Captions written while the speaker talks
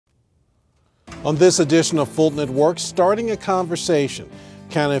On this edition of Fulton at Work, starting a conversation.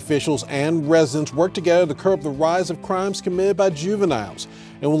 County officials and residents work together to curb the rise of crimes committed by juveniles,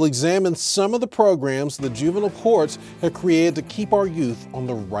 and we'll examine some of the programs the juvenile courts have created to keep our youth on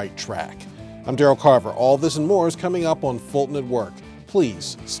the right track. I'm Daryl Carver. All this and more is coming up on Fulton at Work.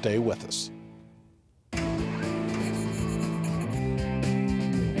 Please stay with us.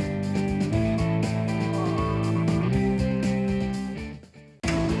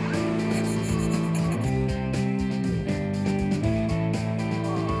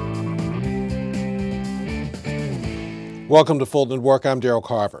 Welcome to Fulton at Work. I'm Daryl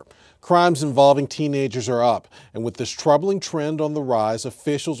Carver. Crimes involving teenagers are up, and with this troubling trend on the rise,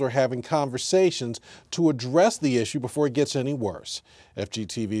 officials are having conversations to address the issue before it gets any worse.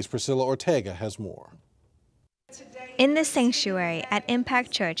 FGTV's Priscilla Ortega has more. In the sanctuary at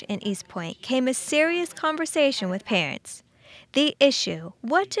Impact Church in East Point came a serious conversation with parents. The issue,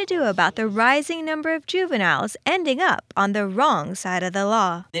 what to do about the rising number of juveniles ending up on the wrong side of the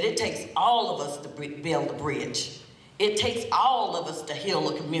law. That it takes all of us to build a bridge. It takes all of us to heal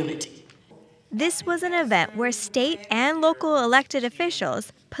a community. This was an event where state and local elected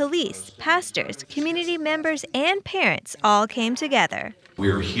officials, police, pastors, community members, and parents all came together.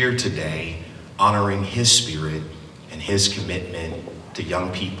 We're here today honoring his spirit and his commitment to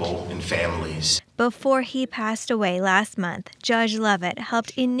young people and families. Before he passed away last month, Judge Lovett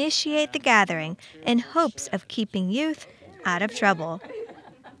helped initiate the gathering in hopes of keeping youth out of trouble.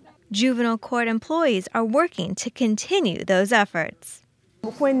 Juvenile court employees are working to continue those efforts.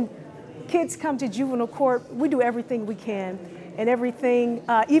 When kids come to juvenile court, we do everything we can and everything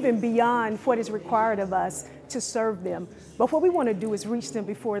even beyond what is required of us to serve them. But what we want to do is reach them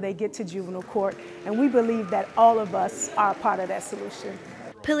before they get to juvenile court, and we believe that all of us are a part of that solution.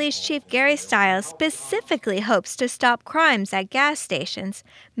 Police Chief Gary Stiles specifically hopes to stop crimes at gas stations,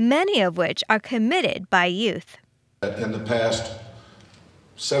 many of which are committed by youth. In the past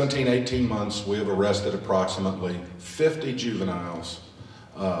 17, 18 months, we have arrested approximately 50 juveniles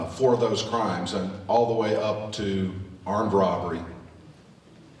for those crimes, and all the way up to armed robbery,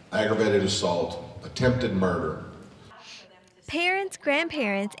 aggravated assault, attempted murder. Parents,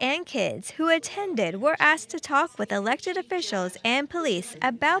 grandparents, and kids who attended were asked to talk with elected officials and police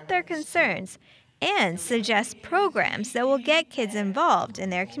about their concerns and suggest programs that will get kids involved in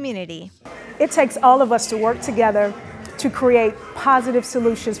their community. It takes all of us to work together to create positive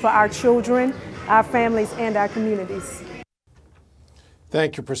solutions for our children, our families, and our communities.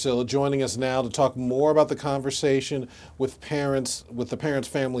 Thank you, Priscilla. Joining us now to talk more about the conversation with the Parents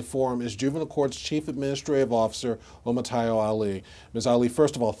Family Forum is Juvenile Court's Chief Administrative Officer, Omatayo Ali. Ms. Ali,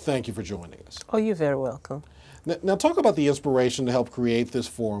 first of all, thank you for joining us. Oh, you're very welcome. Now talk about the inspiration to help create this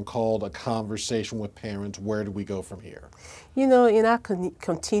forum called A Conversation with Parents. Where do we go from here? You know, in our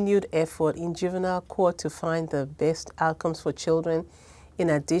continued effort in juvenile court to find the best outcomes for children,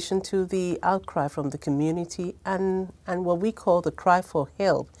 in addition to the outcry from the community and what we call the cry for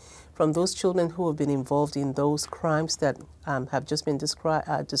help from those children who have been involved in those crimes that have just been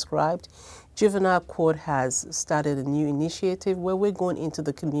described, Juvenile Court has started a new initiative where we're going into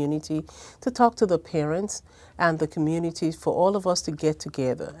the community to talk to the parents and the community for all of us to get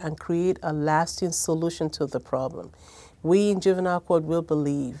together and create a lasting solution to the problem. We in Juvenile Court will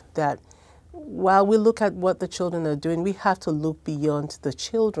believe that while we look at what the children are doing, we have to look beyond the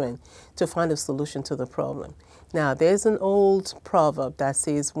children to find a solution to the problem. Now, there's an old proverb that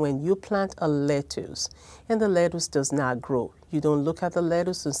says when you plant a lettuce and the lettuce does not grow, you don't look at the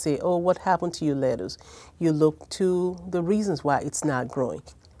lettuce and say, oh, what happened to your lettuce? You look to the reasons why it's not growing.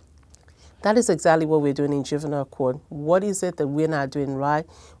 That is exactly what we're doing in juvenile court. What is it that we're not doing right?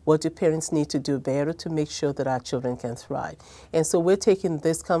 What do parents need to do better to make sure that our children can thrive? And so we're taking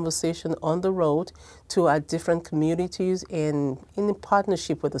this conversation on the road to our different communities and in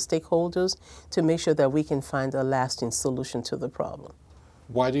partnership with the stakeholders to make sure that we can find a lasting solution to the problem.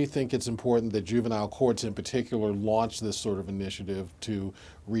 Why do you think it's important that juvenile courts in particular launch this sort of initiative to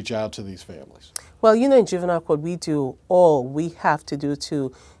reach out to these families? Well, you know, in juvenile court, we do all we have to do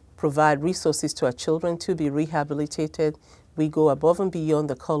to provide resources to our children to be rehabilitated. We go above and beyond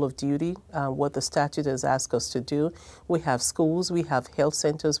the call of duty, what the statute has asked us to do. We have schools, we have health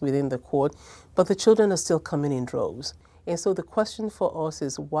centers within the court, but the children are still coming in droves. And so the question for us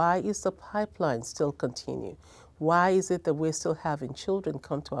is, why is the pipeline still continue? Why is it that we're still having children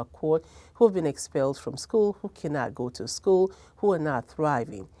come to our court who have been expelled from school, who cannot go to school, who are not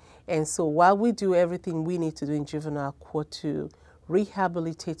thriving? And so while we do everything we need to do in juvenile court to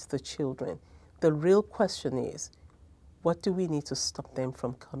rehabilitate the children, the real question is, what do we need to stop them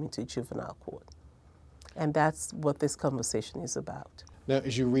from coming to juvenile court? And that's what this conversation is about. Now,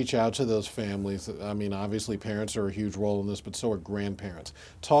 as you reach out to those families, I mean, obviously parents are a huge role in this, but so are grandparents.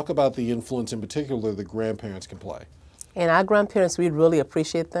 Talk about the influence in particular that grandparents can play. And our grandparents, we really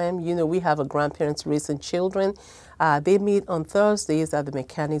appreciate them. You know, we have a grandparents raising children. They meet on Thursdays at the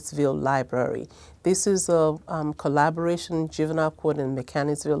Mechanicsville Library. This is a collaboration, Juvenile Court and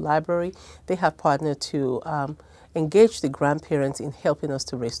Mechanicsville Library. They have partnered to engage the grandparents in helping us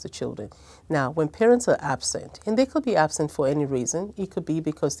to raise the children. Now, when parents are absent, and they could be absent for any reason, it could be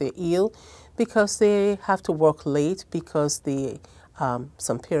because they're ill, because they have to work late, because they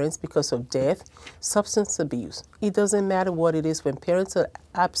some parents because of death, substance abuse. It doesn't matter what it is. When parents are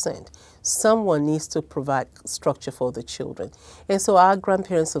absent, someone needs to provide structure for the children. And so our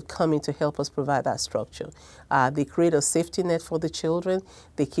grandparents have come in to help us provide that structure. They create a safety net for the children.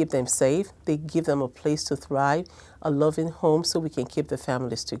 They keep them safe. They give them a place to thrive, a loving home so we can keep the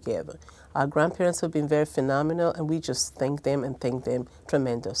families together. Our grandparents have been very phenomenal, and we just thank them and thank them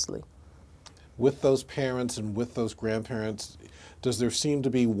tremendously. With those parents and with those grandparents, does there seem to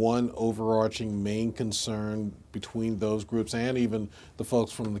be one overarching main concern between those groups and even the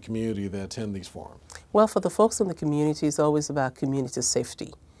folks from the community that attend these forums? Well, for the folks in the community, it's always about community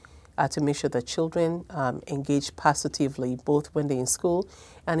safety, to make sure that children engage positively both when they're in school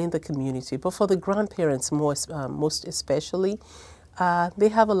and in the community. But for the grandparents, most especially, they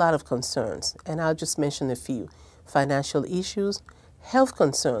have a lot of concerns, and I'll just mention a few. Financial issues, health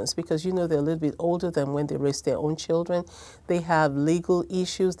concerns, because you know they're a little bit older than when they raise their own children. They have legal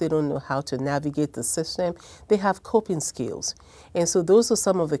issues. They don't know how to navigate the system. They have coping skills. And so those are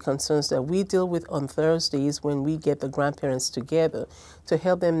some of the concerns that we deal with on Thursdays when we get the grandparents together to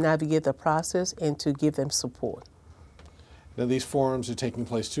help them navigate the process and to give them support. Now, these forums are taking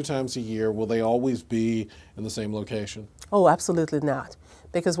place 2 times a year. Will they always be in the same location? Oh, absolutely not.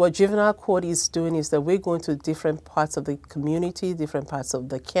 Because what Juvenile Court is doing is that we're going to different parts of the community, different parts of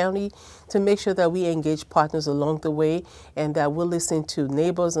the county, to make sure that we engage partners along the way and that we'll listen to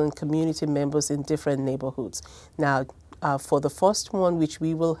neighbors and community members in different neighborhoods. Now, for the first one, which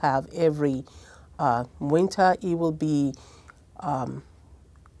we will have every winter, it will be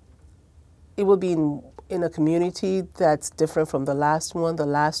in a community that's different from the last one. The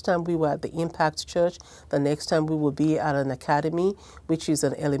last time we were at the Impact Church. The next time we will be at an academy, which is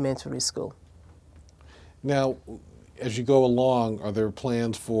an elementary school. Now, as you go along, are there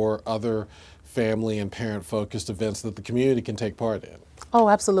plans for other family and parent-focused events that the community can take part in? Oh,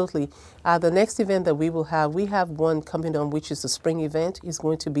 absolutely. The next event that we have one coming on, which is the spring event, is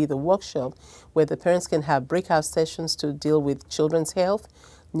going to be the workshop where the parents can have breakout sessions to deal with children's health,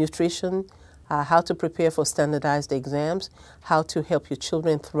 nutrition, how to prepare for standardized exams, how to help your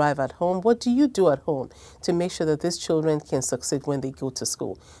children thrive at home. What do you do at home to make sure that these children can succeed when they go to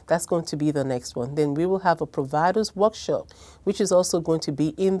school? That's going to be the next one. Then we will have a providers workshop, which is also going to be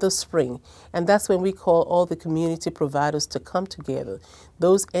in the spring. And that's when we call all the community providers to come together.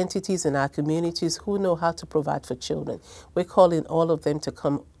 Those entities in our communities who know how to provide for children. We're calling all of them to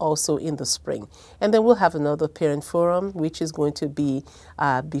come also in the spring. And then we'll have another parent forum, which is going to be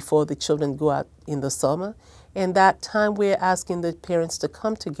before the children go out in the summer. And that time we're asking the parents to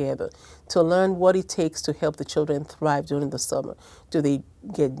come together to learn what it takes to help the children thrive during the summer. Do they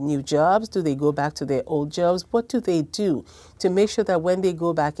get new jobs? Do they go back to their old jobs? What do they do to make sure that when they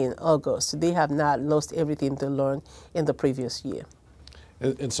go back in August, they have not lost everything they learned in the previous year?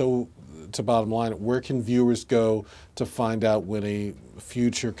 And so, to bottom line, where can viewers go to find out when a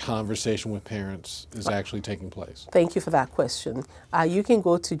future conversation with parents is actually taking place? Thank you for that question. You can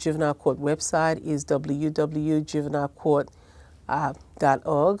go to Juvenile Court website, is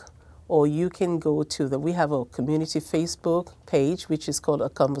www.juvenilecourt.org, or you can go to we have a community Facebook page, which is called A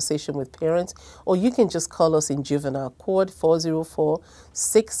Conversation with Parents, or you can just call us in Juvenile Court,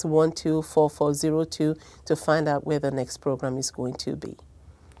 404-612-4402, to find out where the next program is going to be.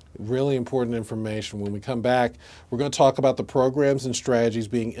 Really important information. When we come back, we're going to talk about the programs and strategies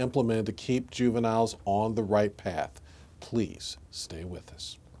being implemented to keep juveniles on the right path. Please stay with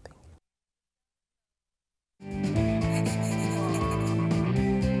us.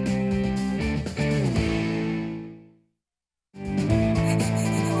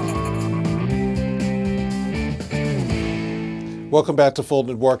 Welcome back to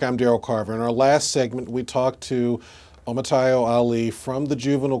Fulton at Work. I'm Daryl Carver. In our last segment, we talked to Omotayo Ali from the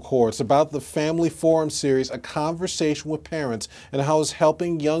Juvenile Courts about the Family Forum series, a conversation with parents, and how it's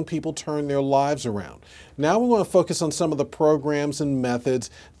helping young people turn their lives around. Now we want to focus on some of the programs and methods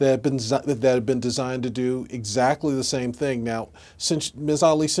that have been designed to do exactly the same thing. Now, Ms.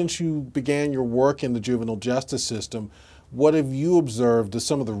 Ali, since you began your work in the juvenile justice system, what have you observed as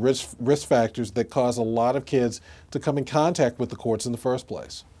some of the risk factors that cause a lot of kids to come in contact with the courts in the first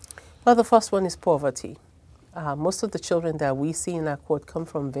place? Well, the first one is poverty. Most of the children that we see in our court come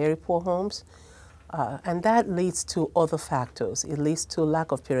from very poor homes, and that leads to other factors. It leads to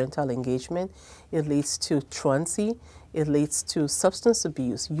lack of parental engagement. It leads to truancy. It leads to substance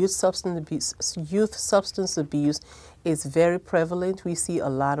abuse. Youth substance abuse is very prevalent. We see a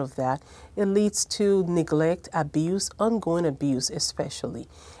lot of that. It leads to neglect, abuse, ongoing abuse especially.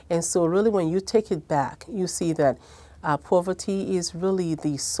 And so really when you take it back, you see that poverty is really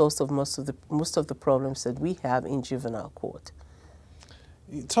the source of most of the problems that we have in juvenile court.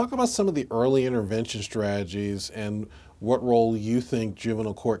 Talk about some of the early intervention strategies and what role you think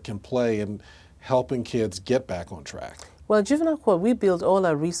juvenile court can play in helping kids get back on track. Well, juvenile court, we build all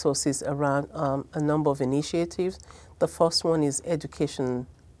our resources around a number of initiatives. The first one is education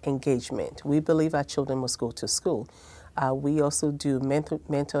engagement. We believe our children must go to school. We also do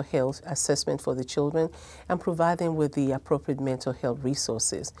mental health assessment for the children and provide them with the appropriate mental health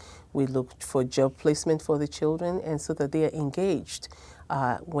resources. We look for job placement for the children and so that they are engaged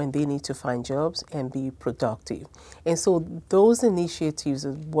when they need to find jobs and be productive. And so those initiatives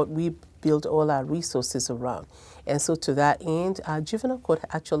are what we build all our resources around. And so to that end, our juvenile court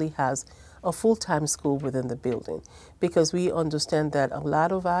actually has a full-time school within the building because we understand that a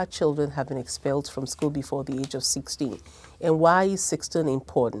lot of our children have been expelled from school before the age of 16. And why is 16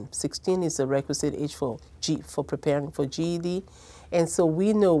 important? 16 is the requisite age for preparing for GED. And so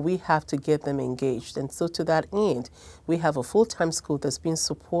we know we have to get them engaged. And so to that end, we have a full-time school that's been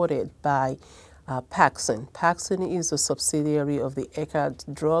supported by Paxson. Paxson is a subsidiary of the Eckerd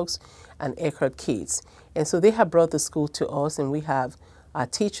Drugs and Eckerd Kids. And so they have brought the school to us, and we have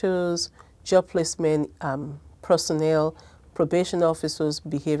teachers, job placement personnel, probation officers,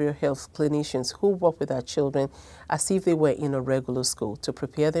 behavioral health clinicians who work with our children as if they were in a regular school to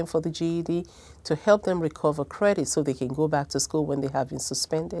prepare them for the GED, to help them recover credit so they can go back to school when they have been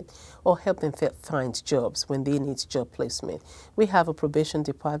suspended, or help them find jobs when they need job placement. We have a probation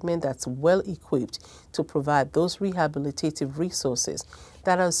department that's well equipped to provide those rehabilitative resources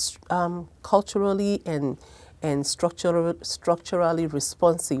that are culturally and structurally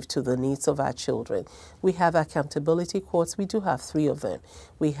responsive to the needs of our children. We have accountability courts. We do have 3 of them.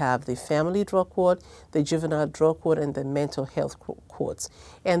 We have the family drug court, the juvenile drug court, and the mental health courts.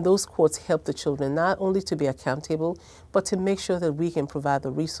 And those courts help the children not only to be accountable, but to make sure that we can provide the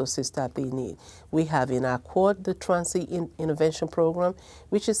resources that they need. We have in our court the Truancy Intervention Program,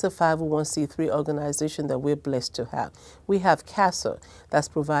 which is a 501c3 organization that we're blessed to have. We have CASA, that's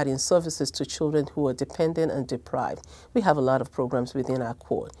providing services to children who are dependent and deprived. We have a lot of programs within our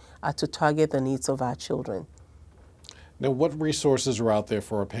court to target the needs of our children. Now, what resources are out there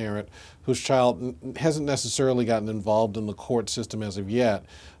for a parent whose child hasn't necessarily gotten involved in the court system as of yet,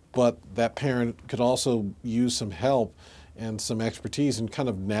 but that parent could also use some help and some expertise in kind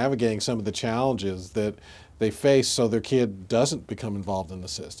of navigating some of the challenges that they face so their kid doesn't become involved in the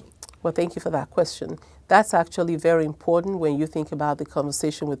system? Well, thank you for that question. That's actually very important when you think about the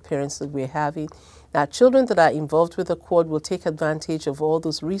conversation with parents that we're having. Now, children that are involved with the court will take advantage of all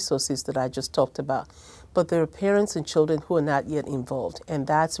those resources that I just talked about. But there are parents and children who are not yet involved, and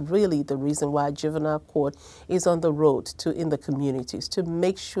that's really the reason why juvenile court is on the road in the communities, to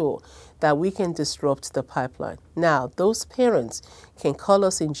make sure that we can disrupt the pipeline. Now, those parents can call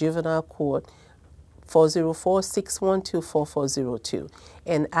us in juvenile court 404-612-4402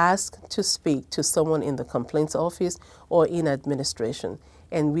 and ask to speak to someone in the complaints office or in administration.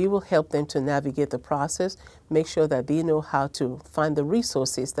 And we will help them to navigate the process, make sure that they know how to find the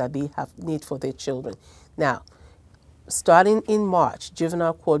resources that they need for their children. Now, starting in March,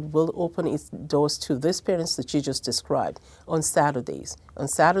 juvenile court will open its doors to these parents that you just described on Saturdays. On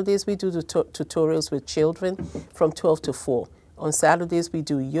Saturdays, we do the tutorials with children from 12 to 4. On Saturdays, we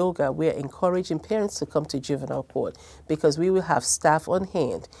do yoga. We're encouraging parents to come to juvenile court because we will have staff on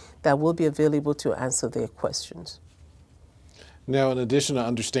hand that will be available to answer their questions. Now, in addition to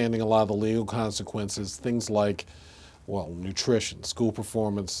understanding a lot of the legal consequences, things like, well, nutrition, school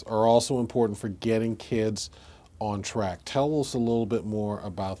performance are also important for getting kids on track. Tell us a little bit more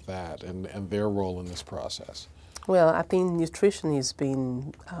about that and their role in this process. Well, I think nutrition has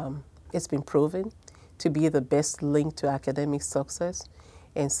been, it's been proven to be the best link to academic success.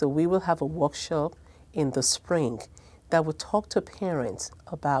 And so we will have a workshop in the spring that will talk to parents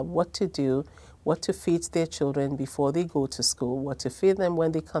about what to do, what to feed their children before they go to school, what to feed them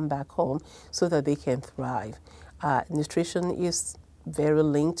when they come back home so that they can thrive. Nutrition is very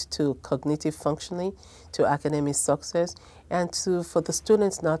linked to cognitive functioning, to academic success, and for the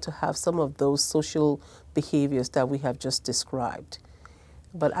students not to have some of those social behaviors that we have just described.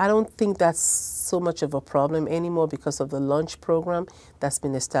 But I don't think that's so much of a problem anymore because of the lunch program that's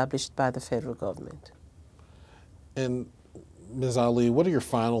been established by the federal government. And Ms. Ali, what are your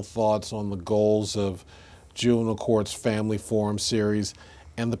final thoughts on the goals of Juvenile Court's Family Forum series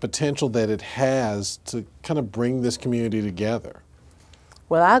and the potential that it has to kind of bring this community together?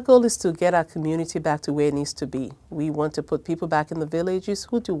 Well, our goal is to get our community back to where it needs to be. We want to put people back in the villages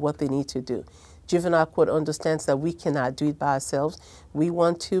who do what they need to do. Juvenile Court understands that we cannot do it by ourselves. We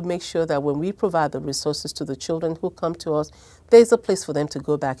want to make sure that when we provide the resources to the children who come to us, there's a place for them to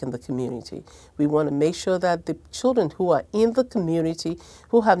go back in the community. We want to make sure that the children who are in the community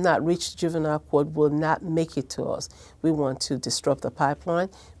who have not reached Juvenile Court will not make it to us. We want to disrupt the pipeline.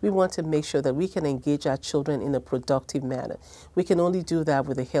 We want to make sure that we can engage our children in a productive manner. We can only do that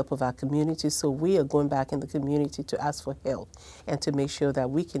with the help of our community, so we are going back in the community to ask for help and to make sure that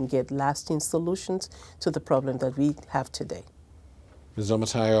we can get lasting solutions to the problem that we have today. Ms.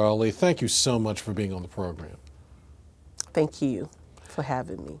 Omotayo Ali, thank you so much for being on the program. Thank you for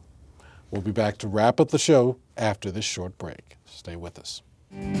having me. We'll be back to wrap up the show after this short break. Stay with us.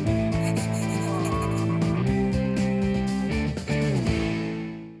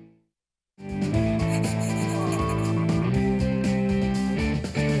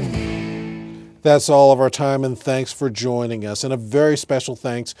 That's all of our time, and thanks for joining us. And a very special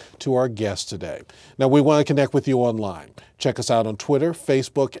thanks to our guest today. Now, we want to connect with you online. Check us out on Twitter,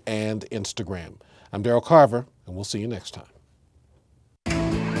 Facebook, and Instagram. I'm Daryl Carver, and we'll see you next time.